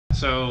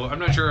So, I'm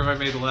not sure if I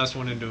made the last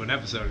one into an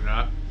episode or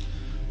not.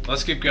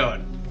 Let's keep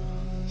going.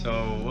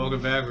 So,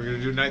 welcome back. We're going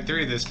to do night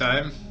 3 this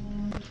time.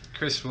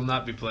 Chris will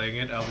not be playing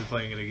it. I'll be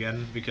playing it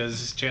again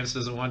because Chance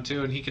doesn't want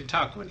to, and he can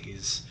talk when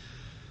he's,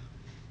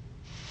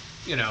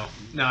 you know,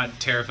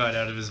 not terrified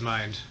out of his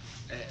mind.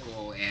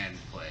 Well, and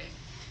play.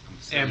 I'm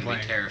still And gonna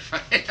be playing.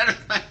 terrified out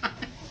of my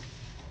mind.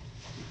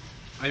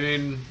 I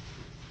mean,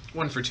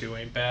 1 for 2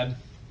 ain't bad.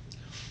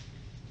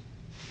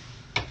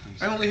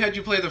 I only had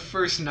you play the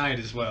first night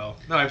as well.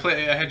 No, I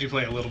had you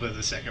play a little bit of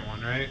the second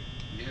one, right?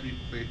 Yeah, you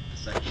played the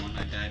second one.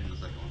 I died in the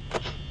second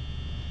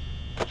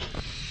one.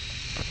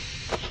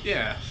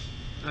 Yeah,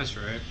 that's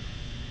right.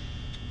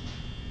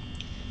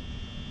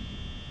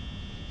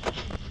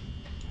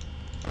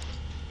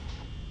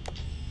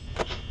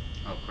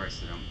 Oh, of course,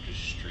 they don't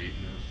just straight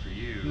move for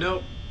you.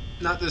 Nope,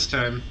 not this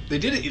time. They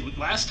did it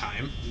last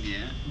time,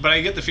 Yeah. but I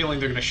get the feeling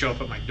they're going to show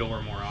up at my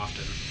door more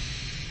often.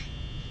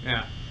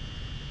 Yeah.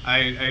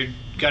 I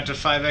got to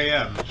 5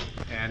 a.m.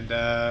 and,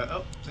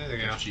 oh, there they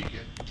go. Chica.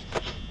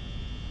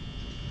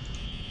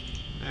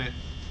 Alright.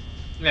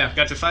 Yeah,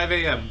 got to 5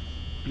 a.m.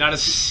 Not a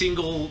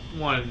single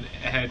one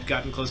had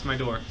gotten close to my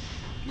door.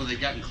 Well, they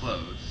gotten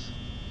close.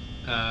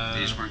 They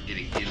just weren't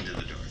getting into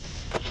the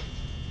door.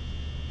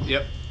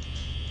 Yep.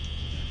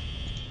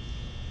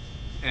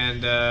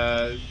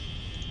 And,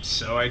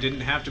 so I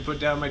didn't have to put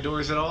down my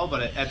doors at all,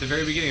 but at the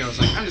very beginning I was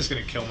like, I'm just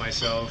going to kill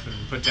myself and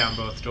put down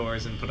both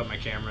doors and put up my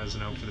cameras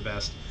and hope for the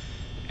best.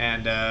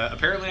 And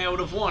apparently I would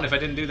have won if I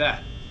didn't do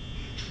that.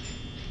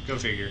 Go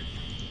figure.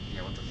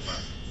 Yeah, what the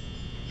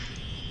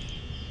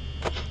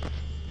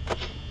fuck?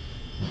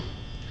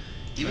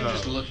 Even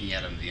just looking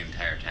at him the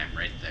entire time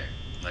right there.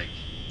 Like,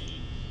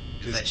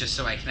 is that just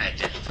so I can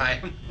identify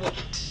him?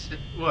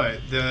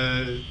 What?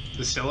 The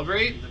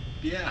Celebrate?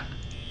 Yeah.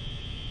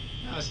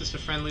 No, it's just a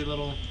friendly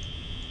little...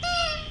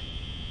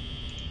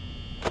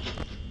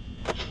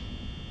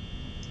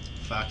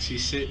 Foxy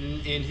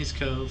sitting in his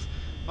cove.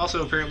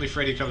 Also, apparently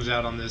Freddy comes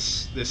out on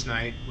this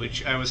night,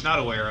 which I was not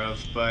aware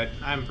of, but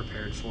I'm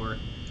prepared for.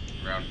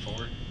 Round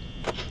 4?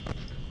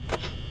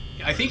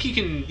 I think he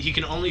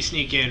can only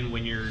sneak in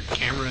when your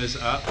camera is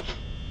up,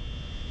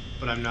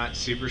 but I'm not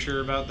super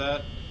sure about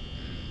that.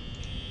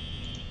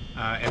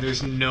 And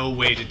there's no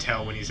way to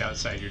tell when he's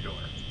outside your door.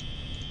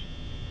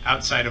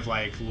 Outside of,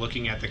 like,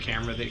 looking at the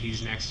camera that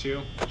he's next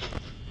to.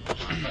 I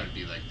thought it'd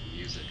be like the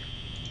music.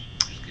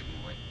 Just give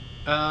him away.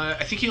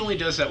 I think he only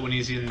does that when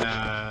he's in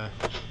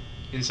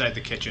inside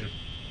the kitchen.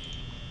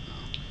 Oh.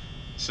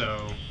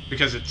 So,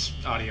 because it's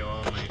audio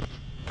only.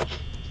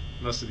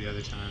 Most of the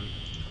other time.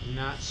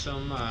 Not so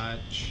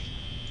much.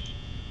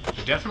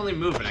 They're definitely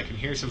moving. I can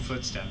hear some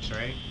footsteps,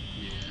 right?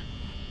 Yeah.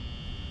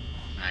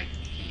 I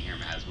can't hear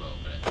him as well,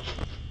 but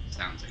it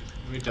sounds like it.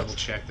 Let me double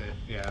check that.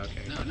 Yeah,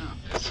 okay. No,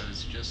 so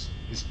it's just...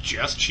 It's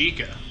just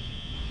Chica.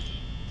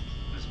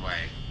 That's why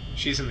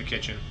She's in the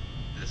kitchen.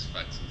 this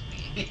fucks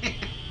with me.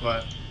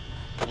 What?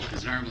 Well,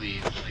 because normally,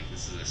 like,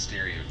 this is a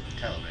stereo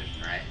television,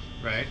 right?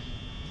 Right?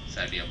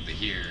 So I'd be able to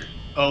hear...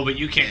 Oh, but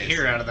you can't Yes.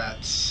 hear out of that.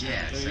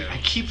 Yeah, so... I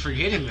keep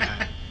forgetting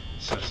that.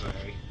 So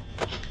sorry.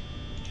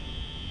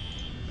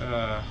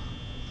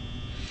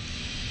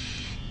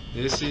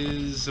 This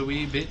is a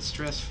wee bit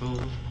stressful.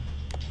 So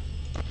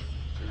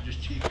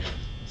just Chica.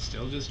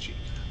 Still just Chica.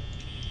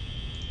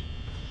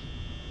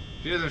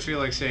 She doesn't feel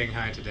like saying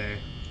hi today.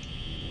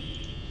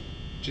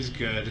 Which is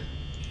good.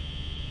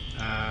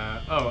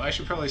 Oh, I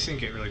should probably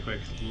sync it really quick.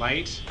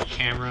 Light,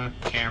 camera,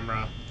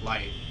 camera,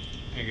 light.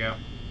 There you go.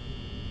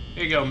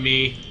 There you go,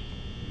 me.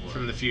 What?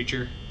 From the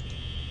future.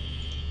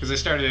 Because I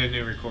started a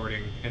new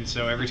recording, and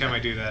so every time I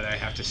do that, I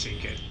have to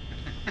sync it.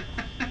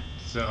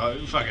 So,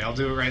 fuck it, I'll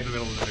do it right in the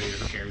middle of the video,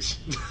 who cares?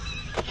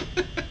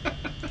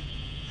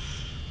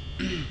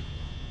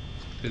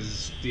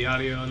 Because the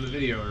audio and the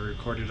video are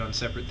recorded on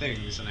separate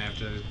things, and I have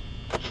to...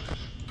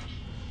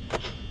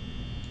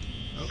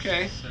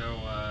 Okay, So,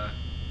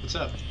 what's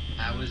up?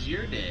 how was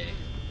your day?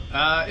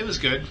 It was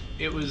good.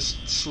 It was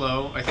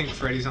slow. I think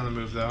Freddy's on the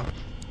move, though.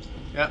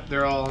 Yep,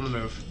 they're all on the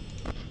move.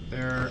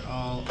 They're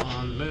all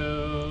on the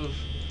move.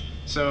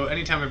 So,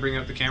 anytime I bring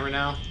up the camera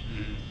now,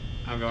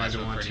 I'm going That's to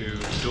what want Freddy to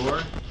moves.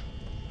 door,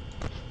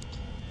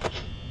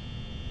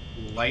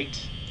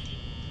 light,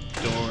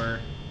 door,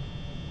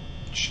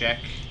 check,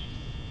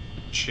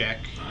 check,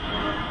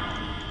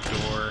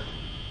 door,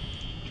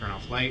 turn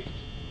off light.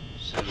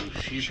 So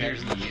she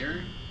appears in the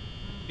mirror?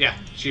 Yeah,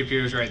 she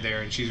appears right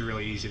there, and she's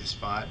really easy to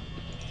spot.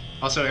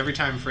 Also, every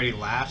time Freddy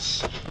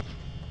laughs,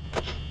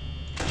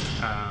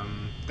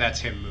 that's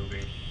him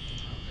moving.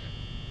 Okay.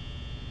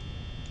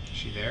 Is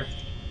she there?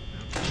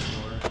 No.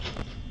 Door,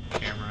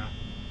 camera,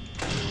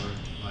 door,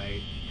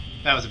 light.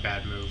 That was a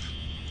bad move.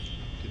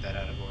 Did that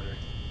out of order.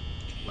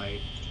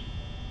 Light.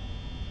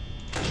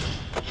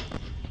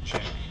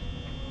 Check.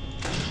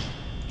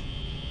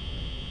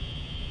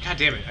 God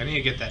damn it, I need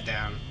to get that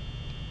down.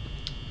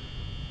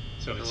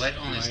 So The it's light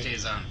only light,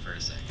 stays on for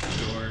a second.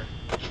 door.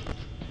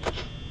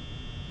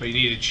 But you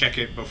need to check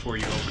it before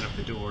you open up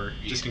the door,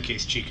 just in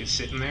case Chica's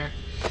sitting there.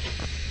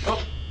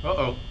 Oh!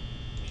 Uh-oh.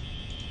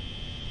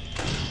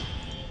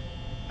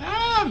 Ah!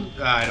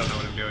 I don't know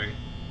what I'm doing.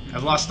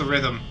 I've lost the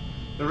rhythm.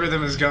 The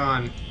rhythm is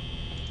gone.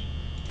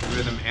 The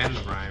rhythm and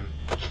the rhyme.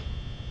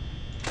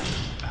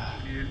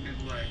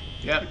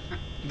 Yep.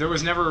 There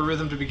was never a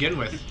rhythm to begin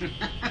with.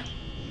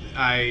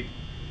 I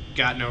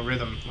got no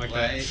rhythm like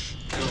light,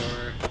 that.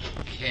 door,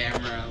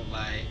 camera,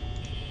 light,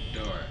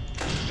 door.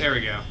 There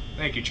we go.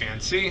 Thank you,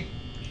 Chan. See?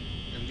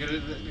 I'm good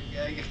at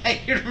I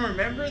can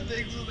remember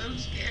things when I'm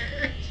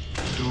scared.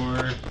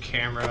 Door,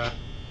 camera,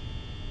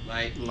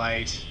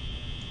 Light.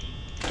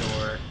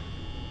 door.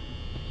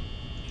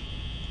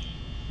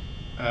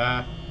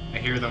 I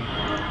hear them.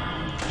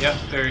 Yep,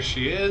 there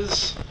she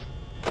is.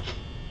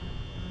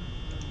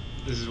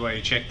 This is why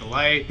you check the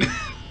light.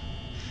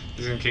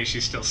 Just in case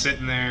she's still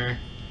sitting there.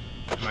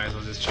 Might as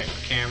well just check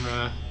the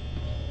camera.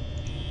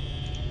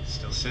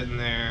 Still sitting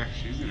there.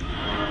 She's gonna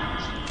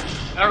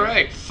be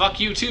Alright, fuck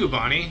you too,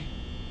 Bonnie.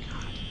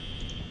 God.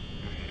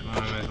 Alright, well,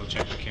 I might as well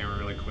check the camera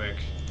really quick.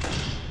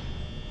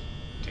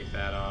 Take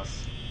that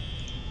off.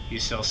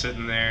 He's still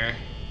sitting there.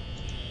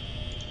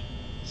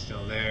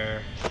 Still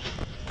there.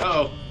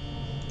 Oh!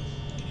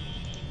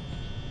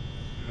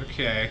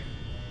 Okay.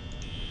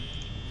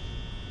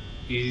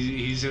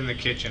 He's in the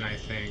kitchen, I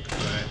think,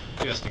 but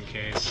just in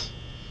case.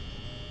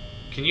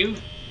 Can you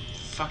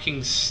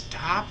fucking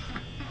stop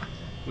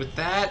with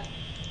that?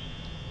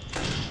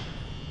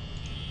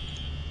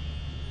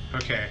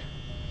 Okay.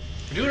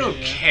 We're doing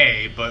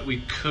okay, but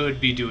we could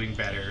be doing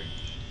better,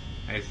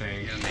 I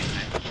think. You gonna make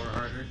night before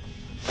harder?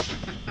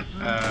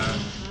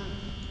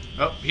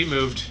 Oh, he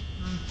moved.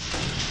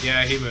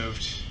 Yeah, he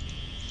moved.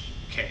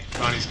 Okay,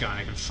 Bonnie's gone.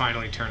 I can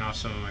finally turn off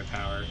some of my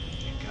power.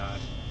 Thank God.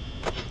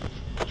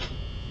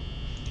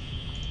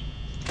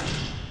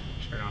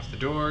 Turn off the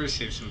doors,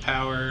 save some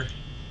power.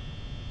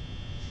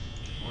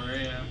 4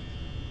 a.m.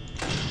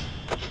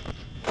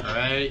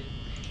 Alright.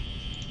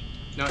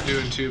 Not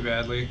doing too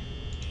badly.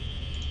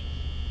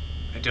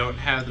 I don't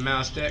have the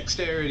mouse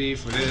dexterity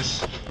for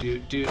this.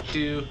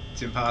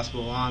 It's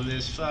impossible on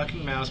this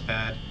fucking mouse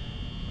pad.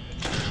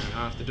 Turn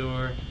off the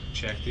door,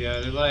 check the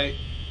other light.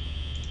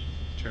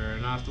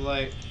 Turn off the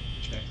light,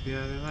 check the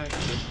other light.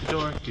 Hit the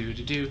door,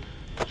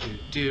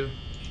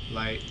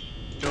 light,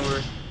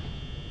 door.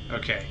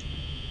 Okay.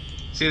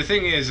 See, the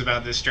thing is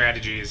about this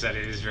strategy is that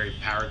it is very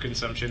power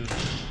consumption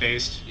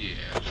based.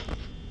 Yeah.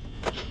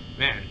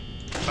 Man,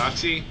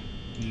 Foxy,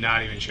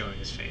 not even showing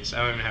his face. I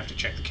don't even have to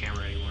check the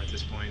camera anymore at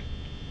this point.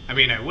 I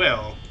mean, I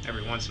will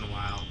every once in a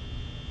while.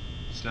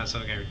 It's not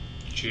something I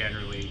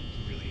generally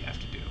really have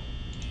to do.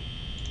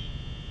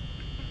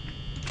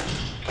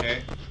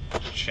 Okay,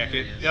 check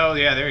it. Oh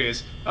yeah, there he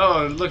is.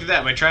 Oh, look at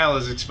that, my trial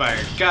has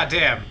expired. God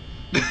damn.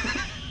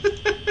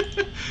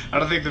 I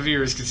don't think the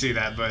viewers can see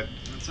that, but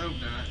Let's hope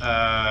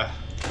not.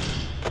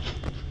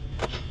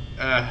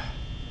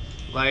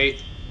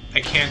 Light. I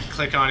can't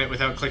click on it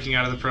without clicking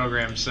out of the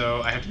program,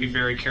 so I have to be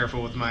very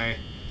careful with my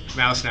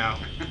mouse now.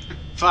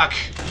 Fuck!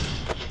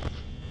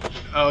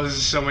 Oh, this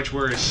is so much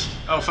worse.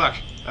 Oh, fuck.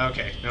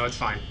 Okay, no, it's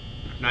fine.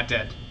 I'm not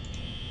dead.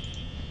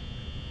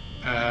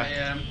 5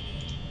 a.m.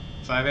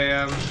 5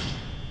 a.m.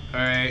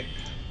 Alright.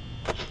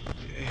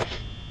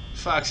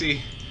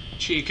 Foxy,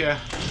 Chica,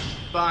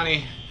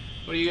 Bonnie,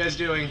 what are you guys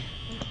doing?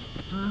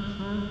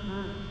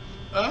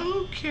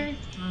 Okay.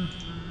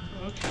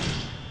 Okay.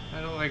 I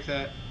don't like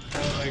that.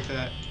 I don't like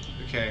that.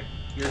 Okay,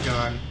 you're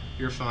gone.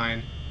 You're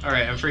fine.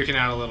 Alright, I'm freaking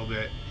out a little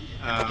bit.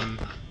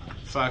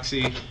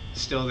 Foxy,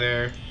 still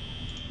there.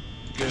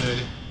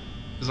 Good.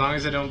 As long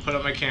as I don't put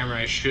up my camera,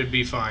 I should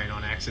be fine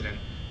on accident.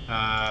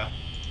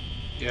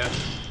 Yep.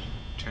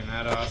 Turn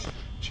that off.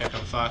 Check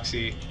on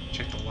Foxy.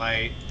 Check the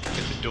light.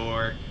 Hit the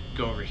door.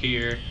 Go over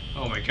here.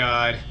 Oh my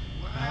god.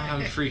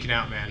 I'm freaking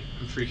out, man.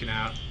 I'm freaking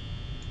out.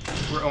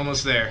 We're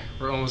almost there.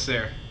 We're almost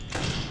there.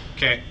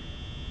 Okay.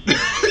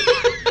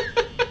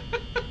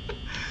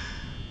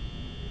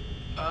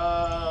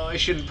 I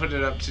shouldn't put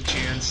it up to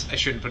chance. I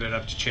shouldn't put it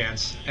up to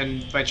chance.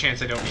 And by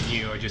chance, I don't mean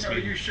you. I just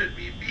mean... you should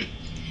be me.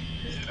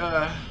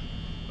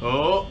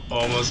 Oh,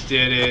 almost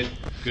did it.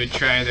 Good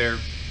try there,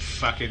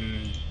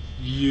 fucking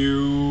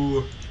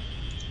you.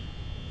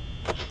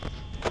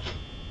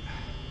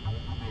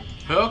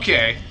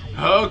 Okay.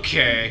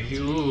 Okay.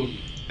 Ooh,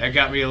 that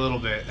got me a little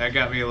bit. That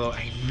got me a little...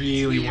 I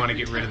really want to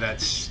get rid of that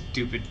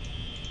stupid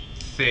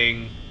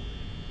thing.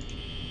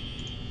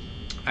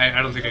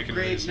 I don't think I can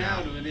do this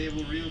now. To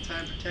enable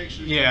real-time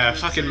protection. Yeah,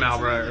 fucking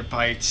malware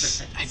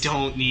bites. I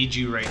don't need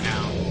you right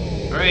now.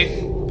 All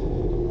right,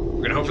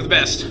 we're gonna hope for the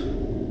best.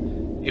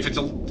 If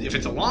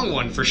it's a long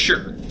one, for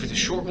sure. If it's a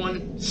short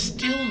one,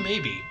 still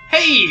maybe.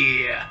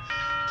 Hey!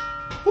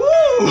 Woo!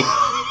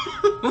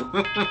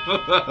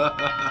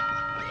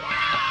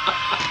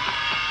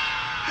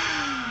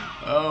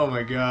 Oh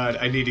my god,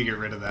 I need to get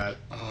rid of that.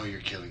 Oh,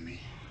 you're killing me.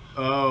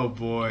 Oh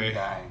boy.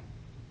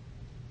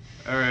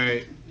 All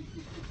right.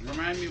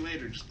 Remind me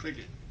later. Just click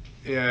it.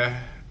 Yeah.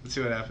 Let's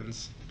see what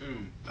happens.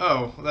 Boom.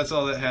 Oh, well, that's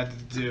all that had to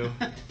do.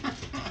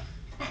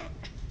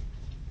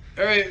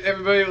 All right,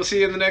 everybody. We'll see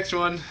you in the next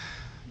one.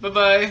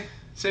 Bye-bye.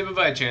 Say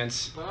bye-bye,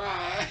 Chance.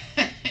 Bye.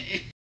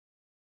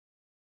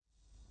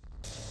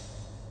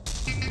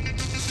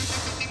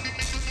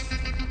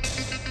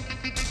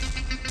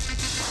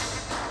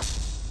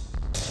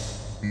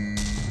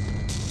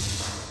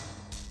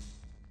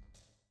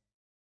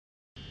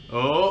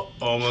 Oh,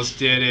 almost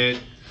did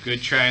it.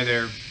 Good try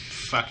there,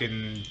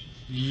 fucking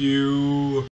you.